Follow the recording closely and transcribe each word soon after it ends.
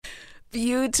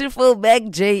Beautiful,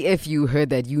 Meg J. If you heard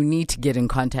that, you need to get in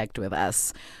contact with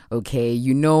us. Okay,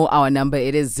 you know our number.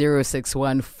 It is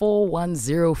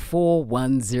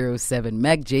 061-410-4107.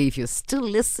 Meg J, if you're still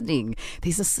listening,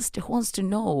 there's a sister who wants to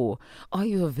know, are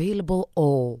you available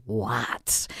or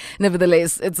what?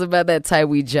 Nevertheless, it's about that time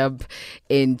we jump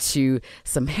into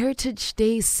some Heritage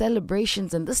Day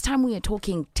celebrations, and this time we are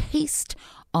talking taste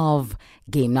of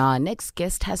game. Now, our next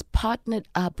guest has partnered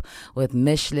up with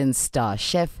Michelin Star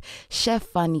Chef Jan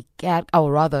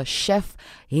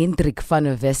Hendrik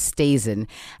van Westhuizen,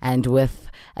 and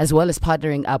as well as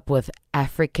partnering up with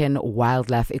African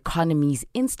Wildlife Economies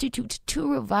Institute to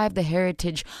revive the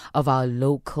heritage of our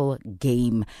local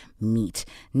game meat.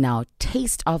 Now,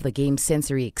 Taste of the Game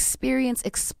sensory experience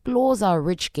explores our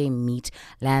rich game meat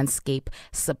landscape,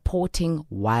 supporting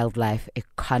wildlife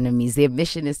economies. Their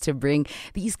mission is to bring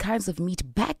these kinds of meat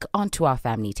back onto our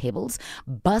family tables,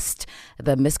 bust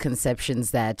the misconceptions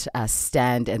that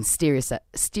stand and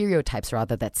stereotypes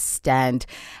rather that stand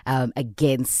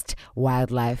against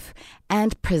wildlife,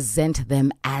 and present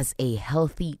them as a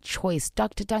healthy choice.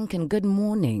 Dr. Duncan, good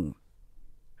morning.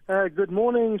 Good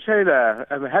morning, Shayla.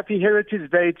 Happy Heritage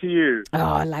Day to you.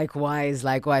 Oh, likewise.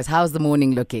 How's the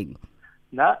morning looking?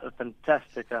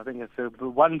 Fantastic. I think it's a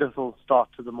wonderful start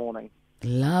to the morning.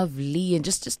 Lovely. And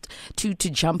just to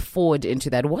jump forward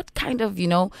into that, what kind of,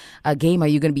 game are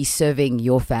you going to be serving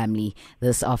your family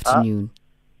this afternoon?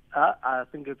 I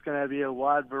think it's going to be a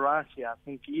wide variety. I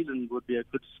think Eden would be a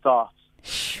good start.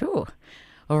 Sure.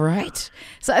 All right.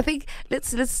 So I think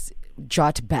let's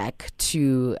jot back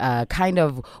to kind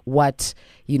of what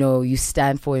you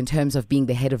stand for in terms of being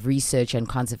the head of research and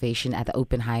conservation at the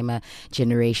Oppenheimer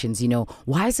Generations.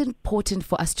 Why is it important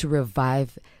for us to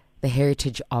revive the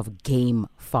heritage of game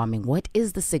farming? What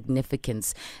is the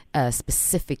significance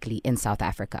specifically in South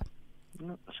Africa?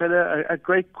 So a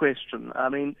great question. I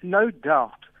mean, no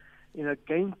doubt,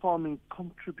 game farming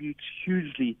contributes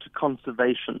hugely to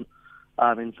conservation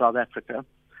in South Africa.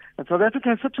 And South Africa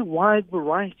has such a wide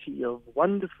variety of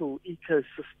wonderful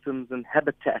ecosystems and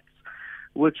habitats,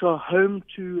 which are home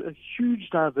to a huge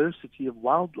diversity of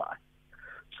wildlife.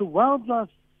 So wildlife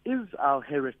is our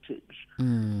heritage.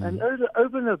 And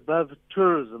over and above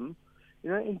tourism,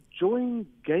 enjoying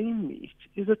game meat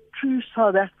is a true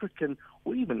South African,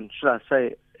 or even, should I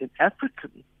say, an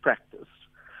African practice,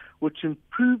 which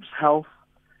improves health,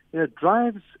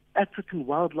 drives African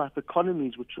wildlife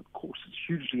economies, which of course is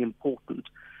hugely important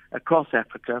across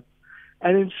Africa,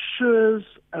 and ensures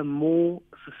a more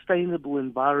sustainable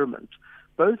environment,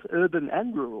 both urban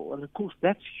and rural. And of course,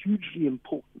 that's hugely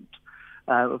important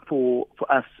for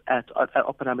us at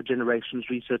Oppenheimer Generations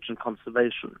Research and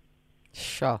Conservation.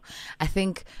 Sure. I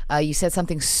think you said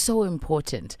something so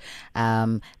important.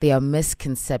 There are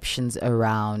misconceptions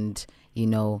around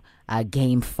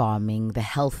game farming, the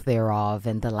health thereof,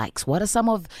 and the likes. What are some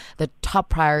of the top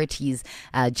priorities,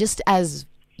 just as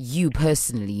you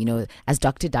personally, as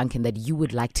Dr. Duncan, that you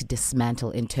would like to dismantle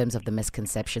in terms of the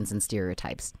misconceptions and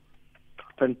stereotypes?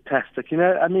 Fantastic.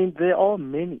 There are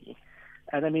many.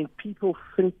 And people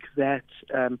think that,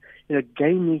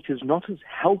 game meat is not as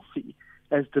healthy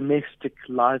as domestic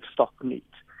livestock meat.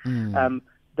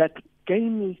 That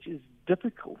game meat is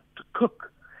difficult to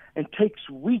cook and takes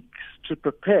weeks to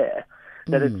prepare,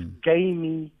 that it's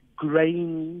gamey,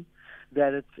 grainy,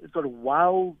 that it's got a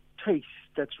wild taste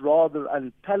that's rather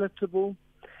unpalatable,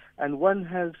 and one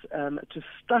has to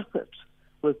stuff it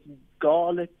with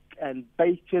garlic and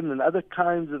bacon and other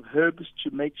kinds of herbs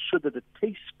to make sure that it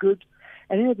tastes good.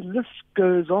 And the list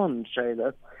goes on,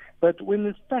 Shayla, but when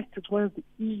in fact it's one of the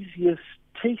easiest,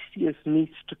 tastiest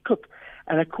meats to cook.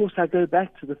 And of course I go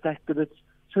back to the fact that it's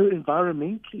so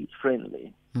environmentally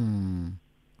friendly.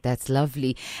 That's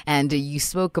lovely. And you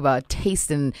spoke about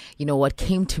taste, and what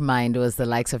came to mind was the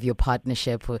likes of your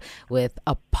partnership with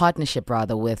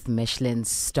Michelin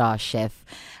Star Chef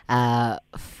Jan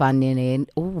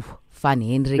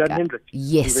Hendrik.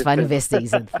 Yes, van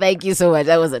Westhuizen. Thank you so much.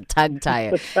 That was a tongue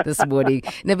tire this morning.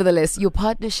 Nevertheless, your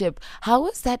partnership, how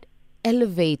has that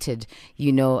elevated,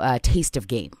 taste of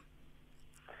game?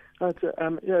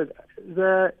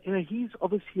 He's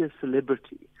obviously a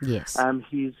celebrity. Yes.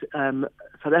 He's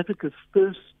South Africa's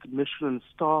first Michelin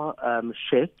Star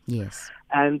chef. Yes.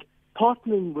 And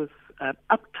partnering with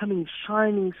upcoming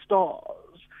shining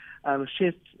stars,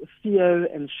 Chef Theo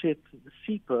and Chef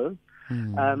Sipo,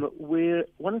 we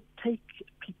want to take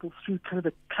people through kind of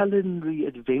a culinary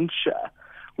adventure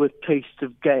with Taste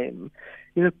of Game.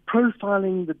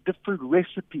 Profiling the different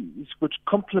recipes which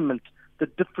complement the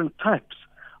different types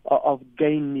of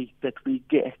game meat that we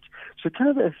get. So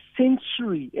kind of a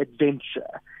sensory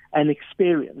adventure and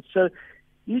experience. So,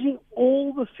 using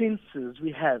all the senses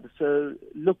we have, so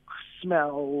look,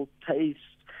 smell, taste,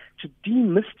 to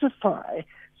demystify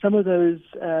some of those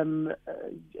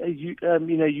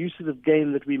uses of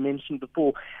game that we mentioned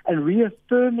before, and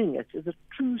reaffirming it as a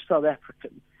true South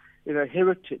African,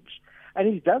 heritage. And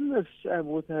he's done this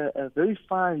with a very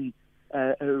fine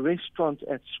a restaurant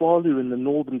at Swallow in the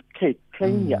Northern Cape,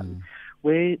 Kleinjan,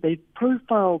 where they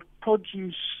profiled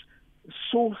produce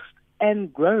sourced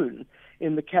and grown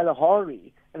in the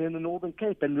Kalahari and in the Northern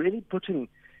Cape, and really putting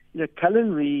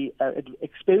culinary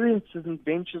experiences and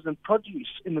ventures and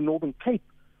produce in the Northern Cape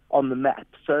on the map.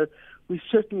 So we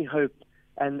certainly hope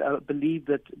and believe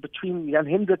that between Jan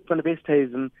Hendrik from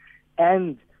Westhuizen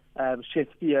and Chef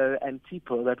Theo and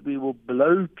Tipo, that we will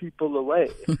blow people away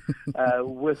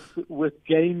with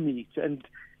game meat and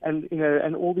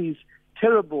all these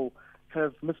terrible kind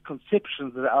of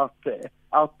misconceptions that are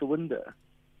out the window.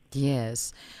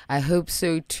 Yes, I hope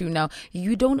so too. Now,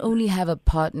 you don't only have a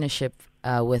partnership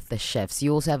with the chefs,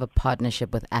 you also have a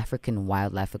partnership with African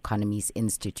Wildlife Economies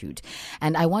Institute.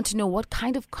 And I want to know, what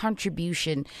kind of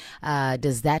contribution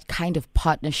does that kind of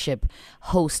partnership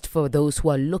host for those who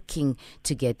are looking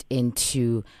to get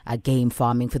into game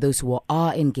farming, for those who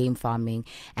are in game farming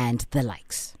and the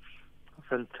likes?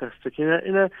 Fantastic.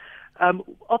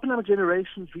 Oppenheimer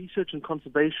Generations Research and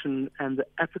Conservation and the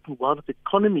African Wildlife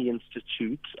Economy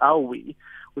Institute, AWI,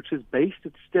 which is based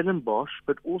at Stellenbosch,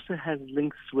 but also has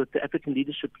links with the African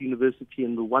Leadership University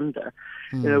in Rwanda.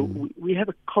 We have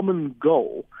a common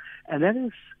goal, and that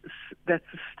is that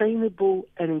sustainable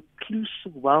and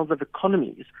inclusive wildlife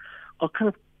economies are kind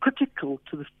of critical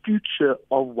to the future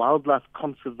of wildlife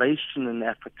conservation in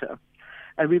Africa.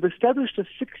 And we've established a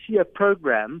 6-year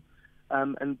program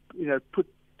and put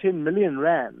 10 million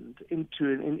rand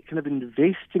into kind of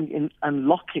investing in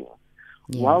unlocking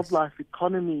wildlife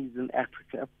economies in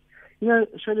Africa.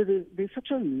 Shirley, there's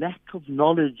such a lack of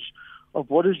knowledge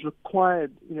of what is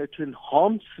required, to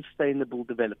enhance sustainable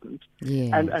development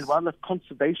and wildlife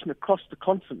conservation across the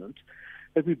continent,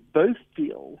 that we both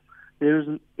feel there is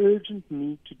an urgent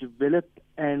need to develop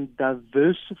and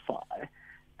diversify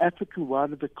African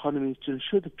wildlife economies to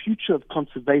ensure the future of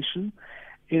conservation,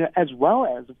 as well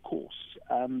as, of course,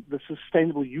 the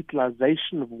sustainable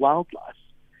utilization of wildlife.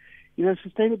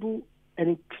 Sustainable and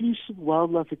inclusive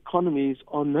wildlife economies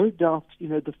are no doubt,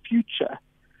 the future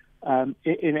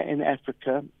in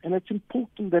Africa, and it's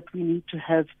important that we need to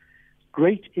have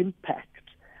great impact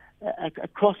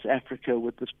across Africa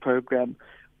with this program,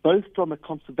 both from a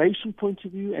conservation point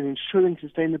of view and ensuring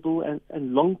sustainable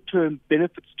and long-term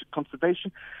benefits to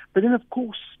conservation, but then, of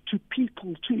course, to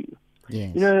people too.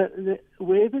 Yes.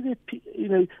 Wherever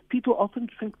people often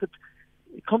think that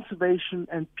conservation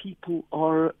and people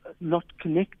are not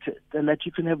connected and that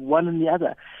you can have one and the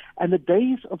other. And the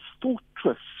days of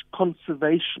fortress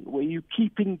conservation, where you're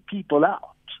keeping people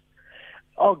out,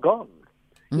 are gone.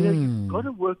 You've got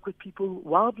to work with people.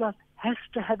 Wildlife has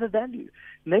to have a value.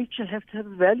 Nature has to have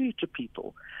a value to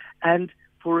people, and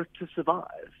for it to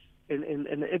survive in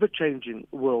an ever-changing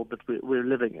world that we're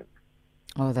living in.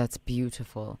 Oh, that's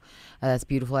beautiful. That's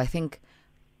beautiful. I think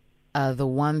the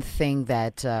one thing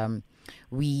that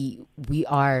we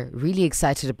are really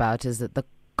excited about is that the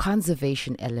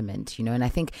conservation element, and I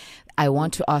think I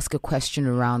want to ask a question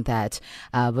around that,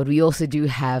 but we also do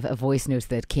have a voice note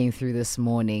that came through this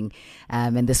morning,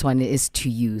 and this one is to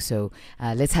you. So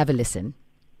let's have a listen.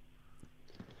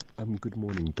 Good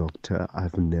morning, doctor.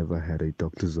 I've never had a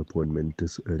doctor's appointment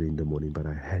this early in the morning, but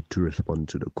I had to respond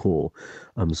to the call.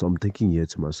 So I'm thinking here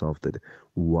to myself that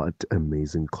what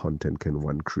amazing content can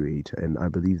one create? And I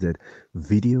believe that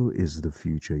video is the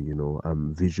future,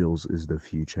 visuals is the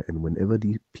future. And whenever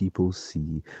people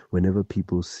see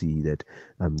that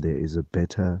there is a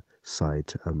better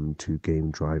side to game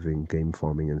driving, game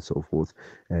farming, and so forth,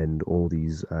 and all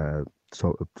these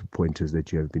pointers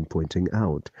that you have been pointing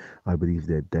out, I believe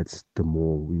that that's the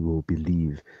more we will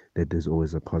believe that there's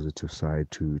always a positive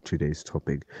side to today's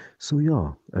topic.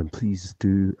 So please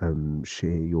do share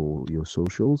your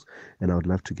socials, and I would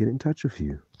love to get in touch with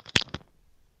you.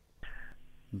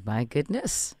 My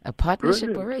goodness, a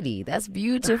partnership already. That's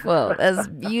beautiful. That's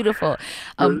beautiful.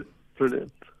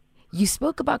 Brilliant. You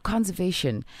spoke about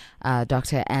conservation,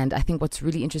 Doctor, and I think what's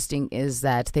really interesting is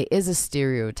that there is a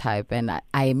stereotype, and I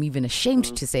am even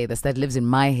ashamed to say this, that lives in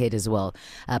my head as well,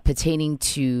 pertaining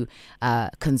to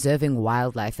conserving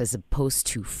wildlife as opposed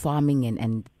to farming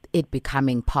and it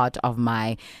becoming part of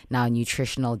my now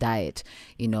nutritional diet,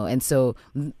 and so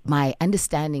my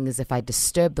understanding is if I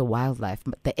disturb the wildlife,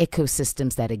 the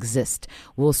ecosystems that exist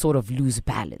will sort of lose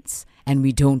balance, and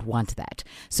we don't want that.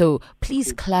 So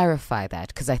please clarify that,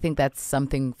 because I think that's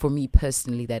something for me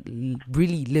personally that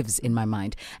really lives in my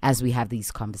mind as we have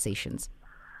these conversations.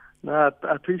 No,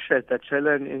 I appreciate that,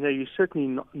 Shayla, and you're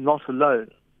certainly not alone.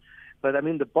 But I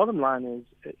mean, the bottom line is,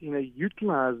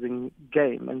 utilizing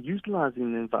game and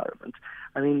utilizing the environment,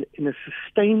 I mean, in a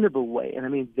sustainable way. And I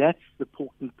mean, that's the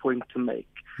important point to make.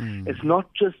 It's not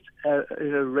just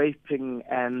raping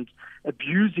and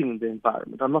abusing the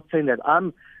environment. I'm not saying that.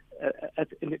 I'm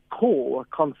in the core a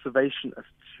conservationist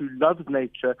who loves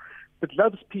nature, but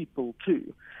loves people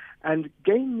too. And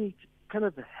game meat kind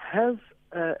of has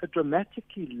a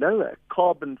dramatically lower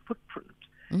carbon footprint.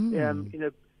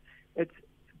 It's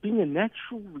being a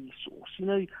natural resource.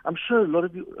 I'm sure a lot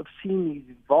of you have seen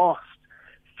these vast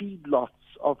feedlots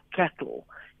of cattle,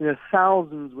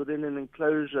 thousands within an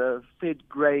enclosure, fed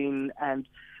grain and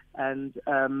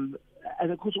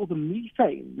of course all the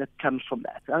methane that comes from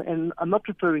that. And I'm not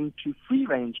referring to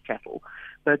free-range cattle,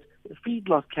 but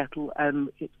feedlot cattle,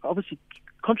 it's obviously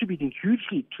contributing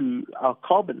hugely to our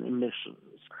carbon emissions.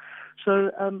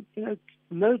 So,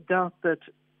 no doubt that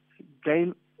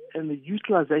game and the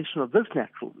utilization of this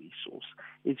natural resource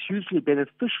is hugely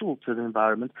beneficial to the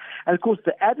environment. And of course,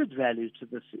 the added value to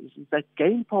this is that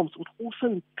game farms would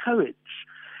also encourage,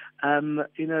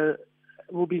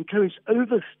 will be encouraged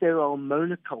over sterile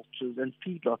monocultures and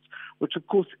feedlots, which of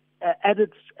course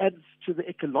adds to the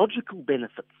ecological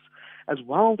benefits, as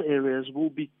wild areas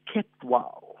will be kept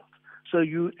wild. So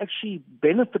you're actually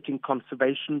benefiting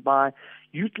conservation by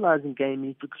utilizing game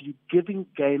meat because you're giving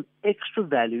game extra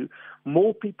value.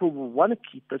 More people will want to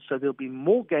keep it, so there'll be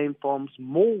more game farms,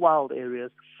 more wild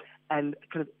areas, and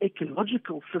kind of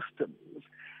ecological systems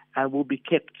will be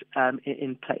kept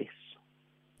in place.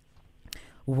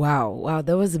 Wow,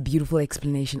 that was a beautiful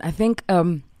explanation. I think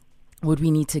what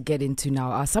we need to get into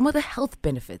now are some of the health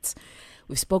benefits.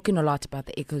 We've spoken a lot about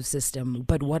the ecosystem,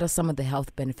 but what are some of the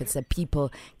health benefits that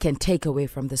people can take away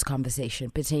from this conversation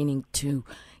pertaining to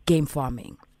game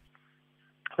farming?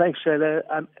 Thanks,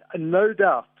 Shayla. No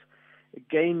doubt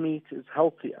game meat is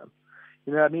healthier.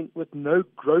 With no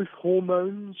growth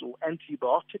hormones or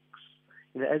antibiotics.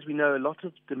 As we know, a lot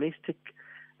of domestic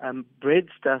bred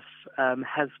stuff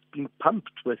has been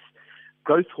pumped with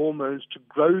growth hormones to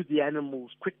grow the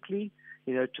animals quickly,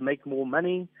 to make more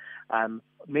money.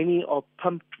 Many are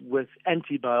pumped with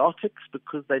antibiotics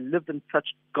because they live in such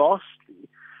ghastly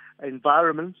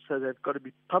environments, so they've got to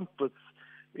be pumped with,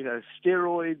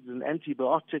 steroids and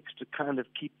antibiotics to kind of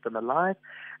keep them alive.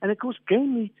 And of course,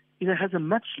 game meat, has a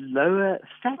much lower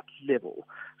fat level.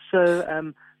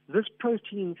 So this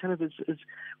protein kind of is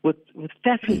with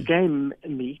fatty game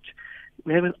meat,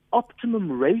 we have an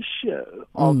optimum ratio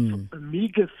of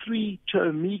omega-3 to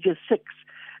omega-6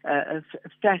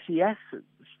 fatty acids.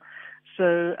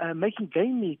 So making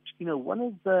game meat, one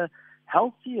of the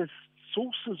healthiest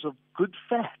sources of good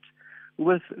fat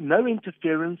with no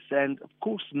interference and, of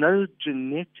course, no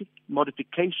genetic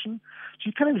modification. So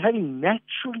you're kind of having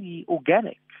naturally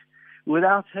organic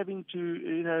without having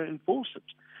to, enforce it.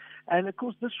 And, of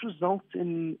course, this results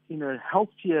in,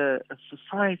 healthier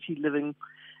society living.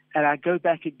 And I go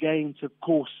back again to, of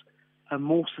course, a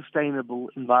more sustainable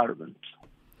environment.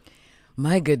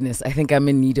 My goodness, I think I'm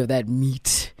in need of that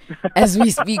meat as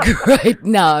we speak right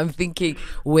now. I'm thinking,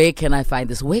 where can I find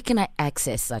this? Where can I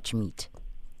access such meat?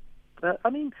 One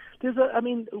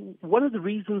of the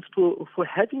reasons for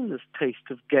having this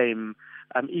taste of game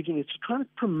eating is to try to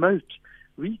promote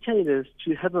retailers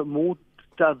to have a more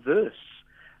diverse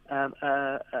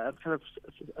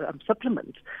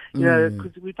supplement.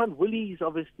 Because we find Woolies,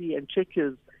 obviously, and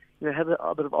Checkers, have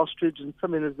a bit of ostrich and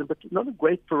some in them, but not a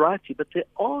great variety. But there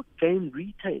are game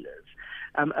retailers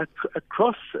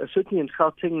across, certainly in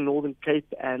Gauteng, Northern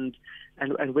Cape, and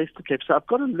Western Cape. So I've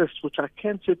got a list which I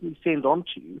can certainly send on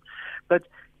to you. But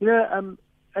and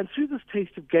through this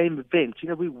Taste of Game event,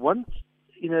 we want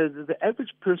the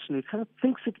average person who kind of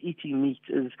thinks that eating meat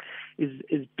is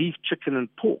beef, chicken, and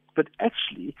pork, but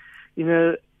actually,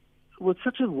 with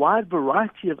such a wide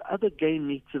variety of other game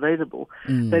meats available,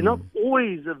 they're not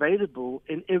always available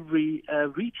in every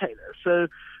retailer. So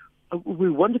we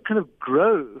want to kind of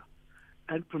grow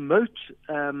and promote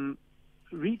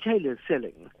retailers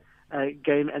selling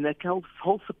game and that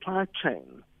whole supply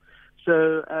chain.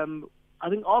 So I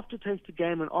think after Taste of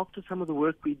Game and after some of the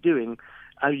work we're doing,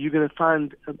 you're going to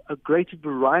find a greater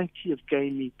variety of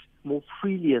game meat more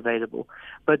freely available.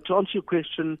 But to answer your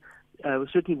question,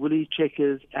 certainly Woolies,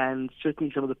 Checkers, and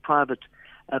certainly some of the private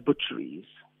butcheries.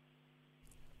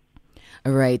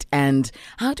 All right. And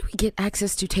how do we get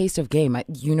access to Taste of Game?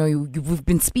 We've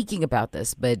been speaking about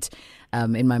this, but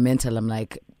in my mental, I'm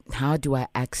like, how do I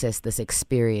access this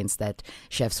experience that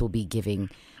chefs will be giving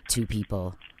to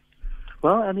people?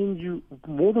 Well, I mean, you're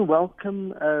more than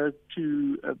welcome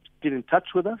to get in touch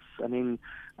with us. I mean,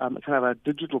 kind of our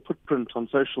digital footprint on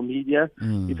social media.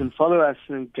 You can follow us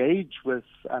and engage with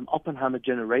Oppenheimer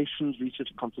Generations, Research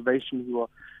and Conservation, who are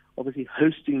obviously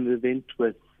hosting the event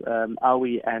with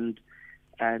Aui and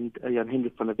Jan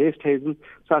Hendrik from the Westhuizen.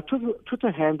 So our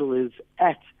Twitter handle is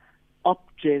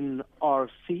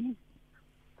 @OpGenRC.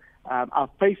 Our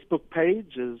Facebook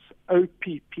page is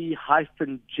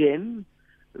OPP-Gen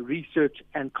Research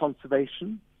and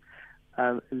Conservation.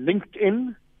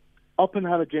 LinkedIn,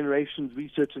 Oppenheimer Generations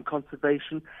Research and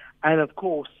Conservation. And of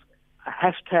course,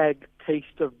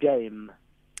 #Taste of Game.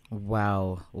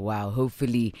 Wow.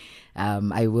 Hopefully,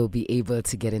 I will be able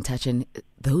to get in touch, and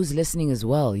those listening as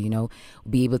well,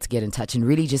 be able to get in touch and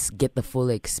really just get the full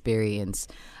experience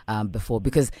before.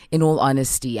 Because in all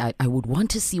honesty, I would want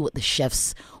to see what the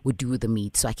chefs would do with the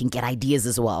meat so I can get ideas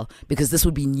as well, because this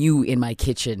would be new in my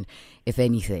kitchen, if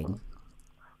anything.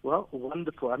 Well,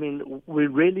 wonderful. I mean, we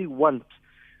really want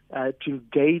to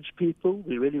engage people.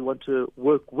 We really want to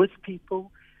work with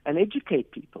people and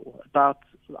educate people about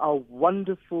our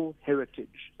wonderful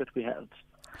heritage that we have.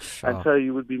 Sure. And so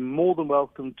you would be more than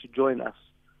welcome to join us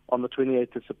on the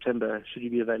 28th of September, should you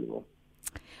be available.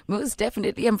 Most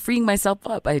definitely. I'm freeing myself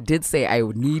up. I did say I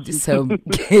would need some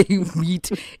game meat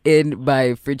in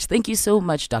my fridge. Thank you so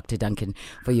much, Dr. Duncan,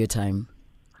 for your time.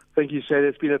 Thank you, Shayla.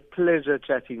 It's been a pleasure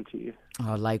chatting to you.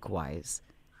 Oh, likewise.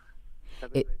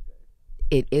 Have a great day.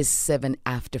 It is 7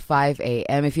 after 5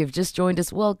 a.m. If you've just joined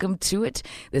us, welcome to it.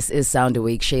 This is Sound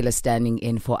Awake. Shayla standing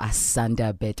in for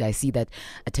Asanda Bit. I see that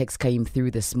a text came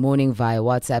through this morning via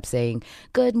WhatsApp saying,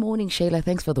 "Good morning, Shayla.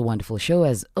 Thanks for the wonderful show.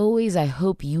 As always, I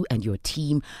hope you and your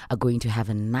team are going to have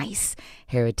a nice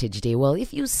Heritage Day." Well,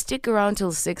 if you stick around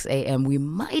till 6 a.m., we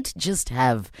might just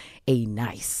have a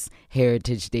nice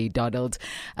Heritage Day, Donald.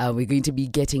 We're going to be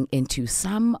getting into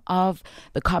some of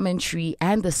the commentary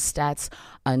and the stats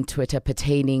on Twitter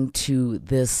pertaining to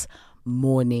this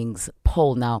morning's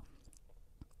poll. Now,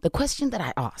 the question that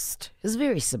I asked is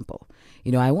very simple.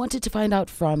 I wanted to find out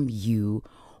from you,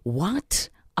 what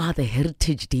are the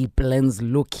Heritage Day blends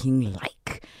looking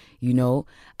like?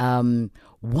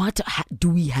 What do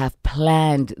we have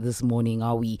planned this morning?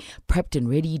 Are we prepped and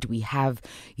ready? Do we have,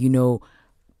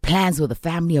 plans with the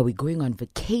family? Are we going on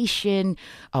vacation?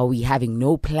 Are we having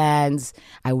no plans?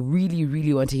 I really,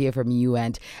 really want to hear from you.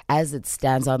 And as it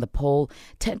stands on the poll,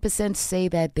 10% say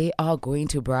that they are going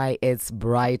to Braai. It's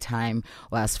Braai time,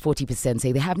 whilst 40%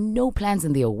 say they have no plans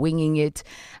and they are winging it.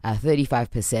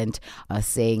 35% are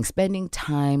saying spending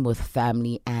time with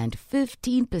family, and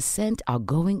 15% are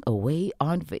going away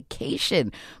on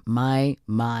vacation. My.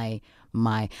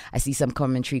 I see some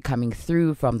commentary coming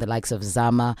through from the likes of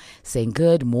Zama saying,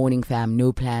 "Good morning, fam.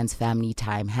 No plans, family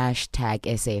time.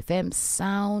 #SAFM.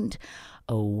 Sound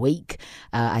awake."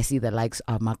 I see the likes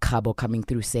of Makabo coming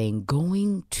through saying,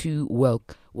 "Going to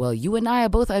work." Well, you and I are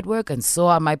both at work, and so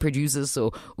are my producers,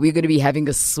 so we're going to be having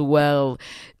a swell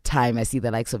time. I see the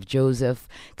likes of Joseph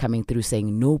coming through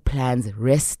saying, "No plans.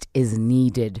 Rest is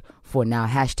needed for now."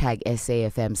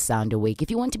 #SAFM Sound Awake.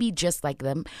 If you want to be just like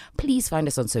them, please find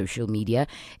us on social media.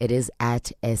 It is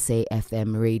at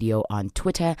SAFM Radio on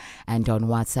Twitter, and on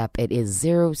WhatsApp it is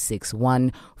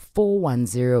 061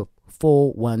 410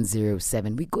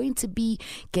 4107. We're going to be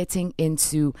getting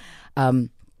into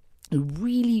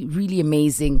really, really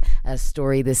amazing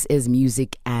story. This is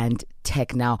music and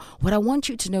tech. Now, what I want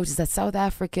you to note is that South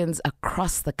Africans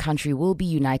across the country will be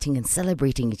uniting and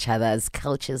celebrating each other's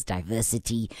cultures,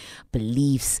 diversity,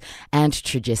 beliefs, and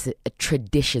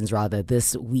traditions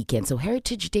this weekend. So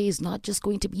Heritage Day is not just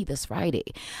going to be this Friday.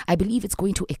 I believe it's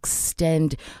going to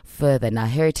extend further. Now,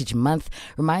 Heritage Month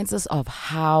reminds us of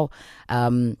how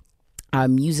our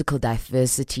musical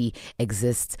diversity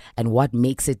exists and what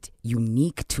makes it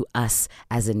unique to us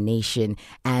as a nation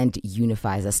and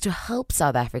unifies us, to help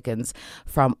South Africans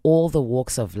from all the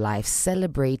walks of life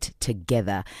celebrate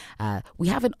together. We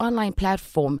have an online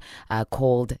platform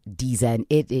called Deezer, and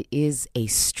it is a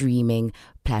streaming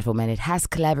platform, and it has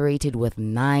collaborated with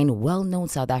 9 well-known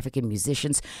South African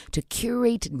musicians to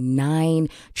curate 9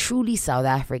 truly South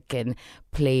African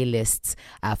playlists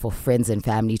for friends and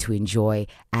family to enjoy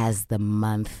as the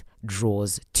month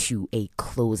draws to a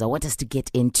close. I want us to get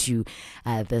into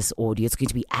this audio. It's going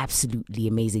to be absolutely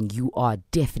amazing. You are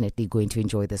definitely going to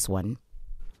enjoy this one.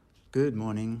 Good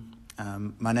morning.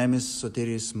 My name is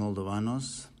Sotiris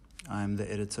Moldovanos. I'm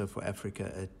the editor for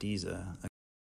Africa at Deezer, a